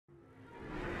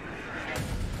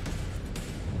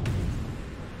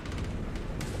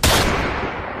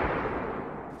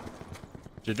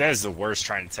Dude, that is the worst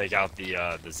trying to take out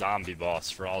the zombie boss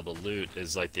for all the loot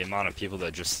is like the amount of people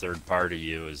that just third party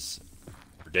you is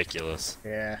ridiculous.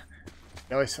 Yeah.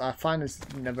 No, I find there's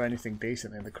never anything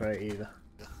decent in the crate either.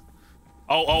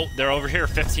 Oh, they're over here,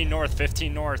 15 north,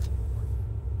 15 north.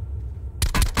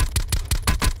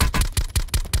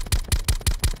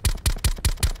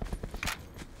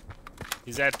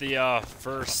 He's at the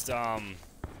first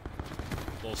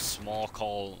little small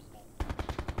call.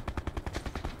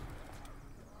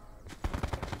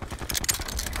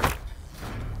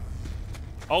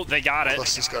 Oh, they got it.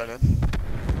 Plus he's going in. Do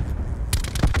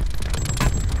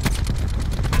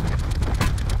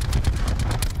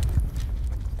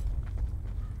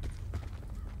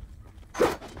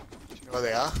you know where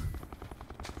they are?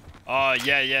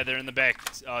 Yeah, they're in the back.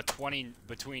 20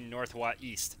 between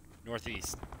northeast.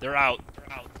 They're out.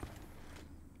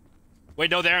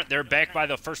 Wait, no, they're back by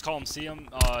the first column. See them?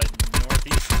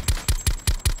 Northeast.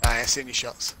 I see any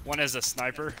shots. One is a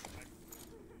sniper.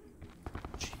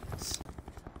 Jeez.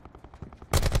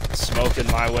 Smoking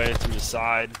my way through the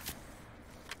side.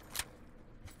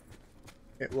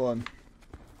 Hit one.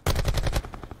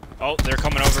 Oh, they're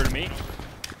coming over to me.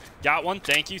 Got one.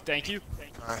 Thank you.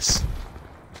 Nice.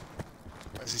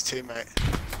 Where's his teammate?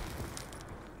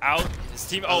 Out. His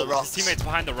team. Oh, his teammate's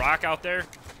behind the rock out there.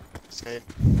 See him.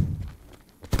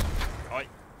 Oh.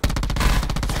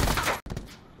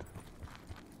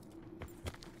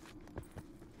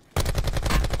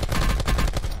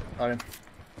 Got him.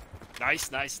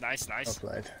 Nice. Well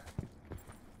played.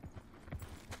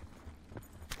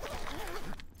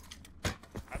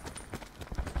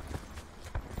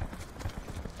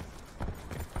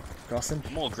 Crossing.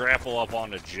 I'm gonna grapple up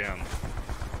on the gym.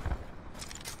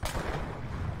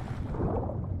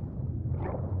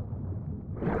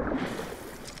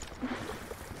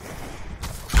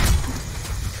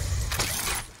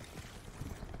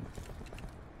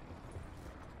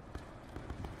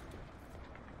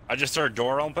 I just heard a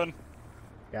door open.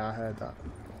 Yeah, I heard that.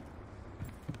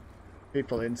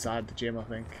 People inside the gym, I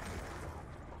think.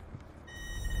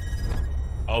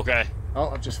 Okay. Oh,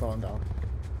 I've just fallen down.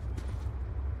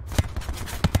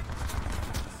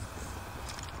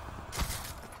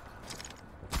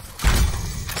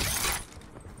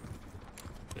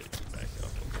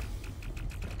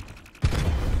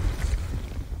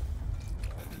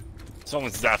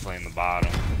 Someone's definitely in the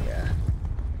bottom. Yeah.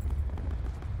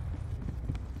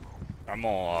 I'm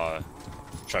gonna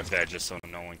chuck that just so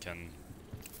no one can.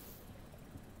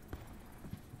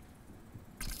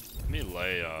 Let me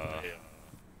lay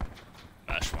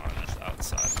mesh monitors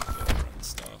outside the door and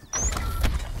stuff.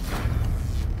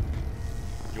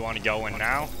 You want to go in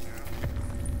now?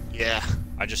 Yeah.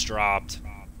 I just dropped.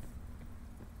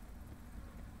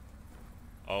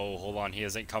 Oh, hold on. He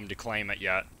hasn't come to claim it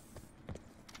yet.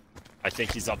 I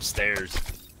think he's upstairs.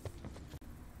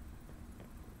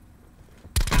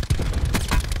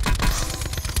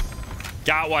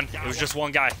 Got one. It was just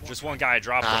one guy. I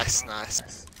dropped Nice, him.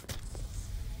 nice.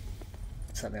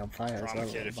 Set me on fire as Drop well.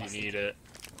 kit if you need it.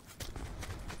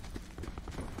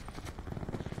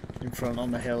 In front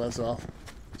on the hill as well.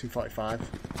 245.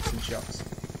 2 shots.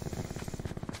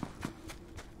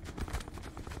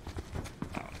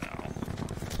 Oh no.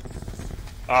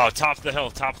 Oh, top of the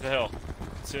hill.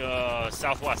 To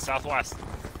southwest.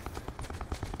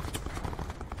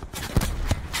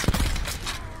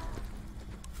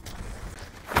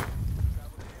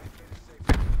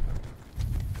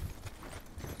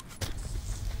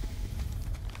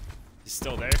 He's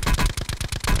still there.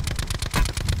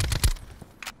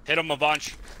 Hit him a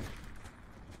bunch.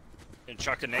 And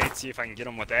chuck a nade, see if I can get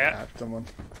him with that. Yeah, I've done one.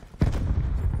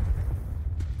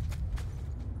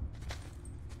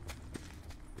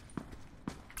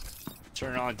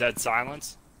 Turn on dead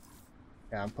silence.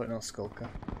 Yeah, I'm putting on Skulker.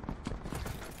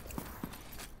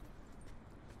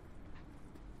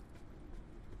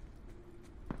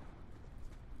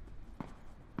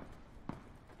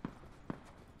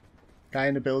 Guy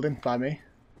in the building by me.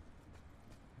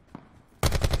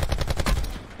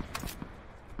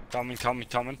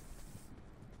 Coming.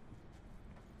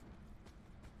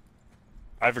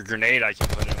 I have a grenade I can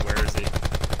put in. Where is he?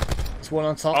 There's one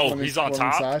on top. Oh, one he's on one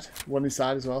top? Inside. One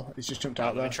inside as well. He's just jumped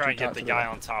out there. Let me try and Jumped get out the to guy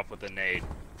left. on top with a nade.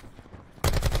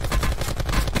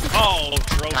 Oh,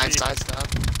 trophy. 9 sides down.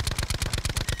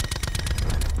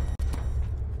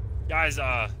 Guys,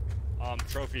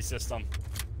 trophy system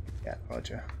Yeah,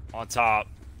 roger. on top.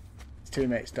 His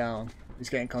teammate's down. He's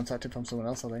getting contacted from someone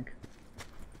else, I think.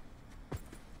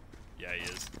 Yeah, he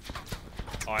is.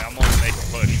 Alright, I'm gonna make a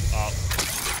push up.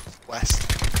 West.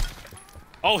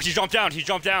 Oh, he jumped down.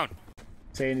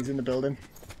 Saying he's in the building.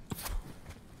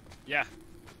 Yeah.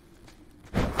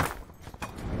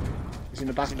 in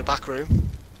the back. He's in the back room.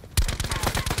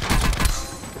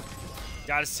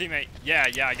 Got his teammate. Yeah,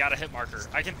 I got a hit marker.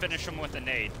 I can finish him with a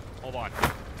nade. Hold on.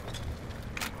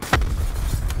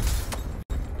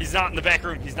 He's not in the back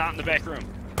room. He's not in the back room.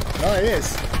 No, he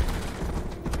is.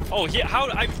 Oh, how?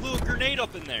 I blew a grenade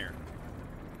up in there.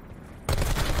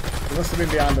 He must have been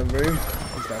behind the room.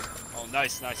 He's dead. Oh,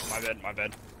 nice. My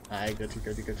bad. Aye, good.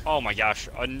 Oh my gosh,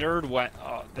 a nerd went.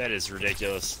 Oh, that is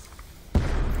ridiculous.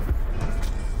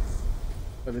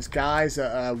 But there's guys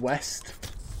at west,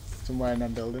 somewhere in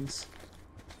them buildings.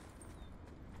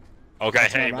 Okay,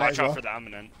 That's hey, not right watch as out well. for the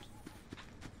eminent.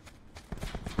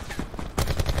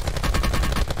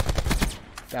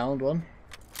 Downed one.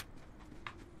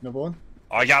 Another one.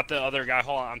 Oh, I got the other guy.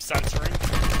 Hold on, I'm censoring.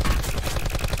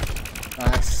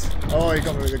 Nice. Oh, he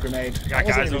got me with a grenade. I got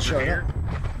guys over here.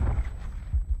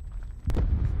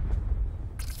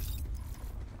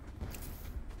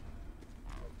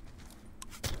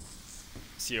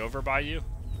 Is he over by you?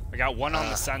 I got one on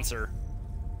the sensor.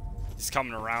 He's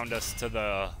coming around us to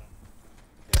the...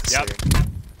 Yeah, Yep.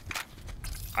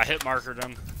 I hit markered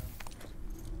him.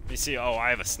 Let me see. Oh, I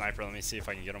have a sniper. Let me see if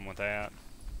I can get him with that.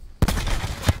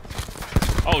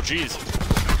 Oh, jeez.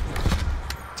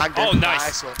 Oh,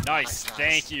 nice. Nice.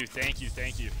 Thank you.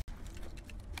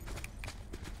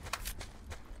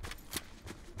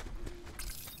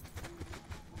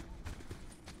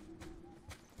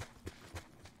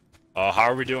 How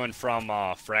are we doing from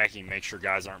fracking? Make sure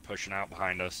guys aren't pushing out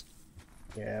behind us.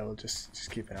 Yeah, we'll just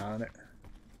keep an eye on it.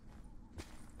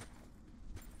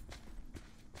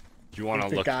 Do you want to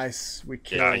The look? guys we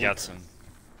killed. Yeah, I got some.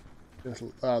 This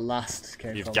last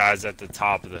came You from. have guys at the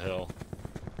top of the hill.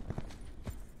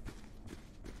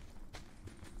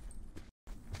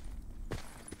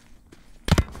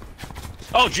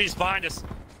 Oh, jeez, behind us.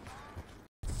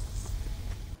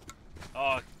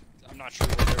 Oh, I'm not sure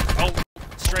where they're. Oh,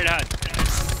 straight ahead.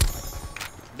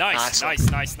 Nice.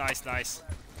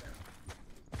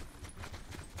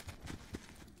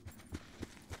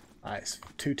 Nice.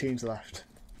 2 teams left.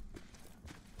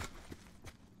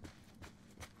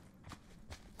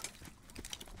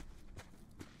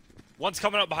 One's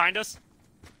coming up behind us.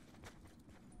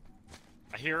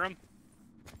 I hear him.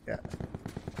 Yeah.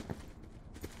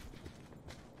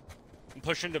 I'm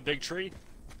pushing the big tree.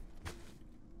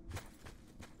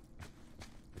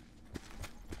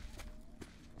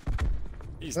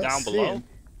 He's Let's down see below. him.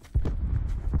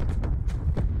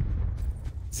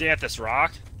 Is he at this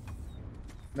rock?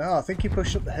 No, I think he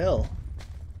pushed up the hill.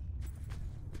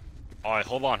 Alright,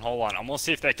 hold on. I'm gonna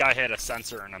see if that guy had a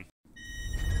sensor in him.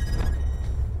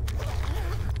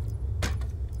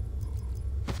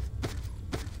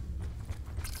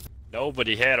 No, but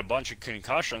he had a bunch of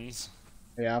concussions.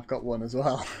 Yeah, I've got one as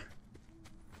well.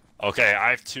 Okay, I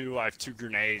have two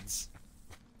grenades.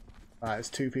 Alright, there's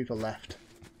 2 people left.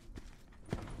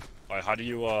 Alright, how do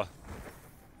you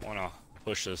wanna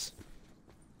push this?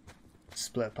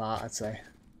 Split apart, I'd say.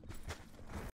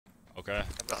 Okay.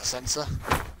 I've got a sensor.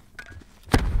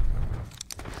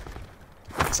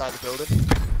 Inside the building.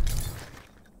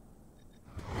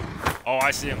 Oh,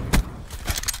 I see him.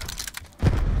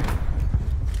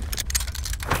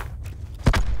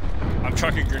 I'm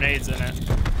chucking grenades in it.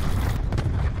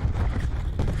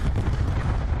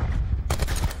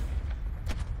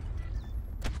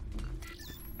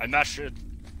 I meshed it.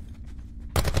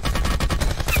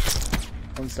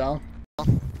 One's down.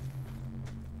 One's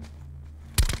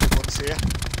here.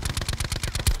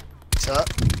 He's hurt.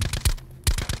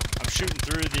 I'm shooting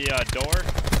through the door.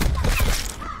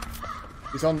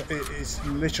 He's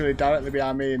literally directly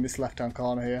behind me in this left-hand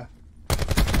corner here.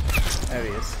 There he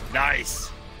is.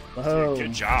 Nice. Oh, Dude,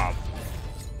 good job.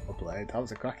 well played. That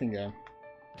was a cracking game.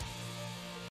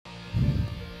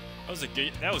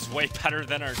 That was way better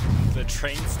than the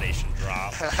train station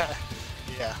drop.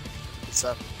 Yeah. It's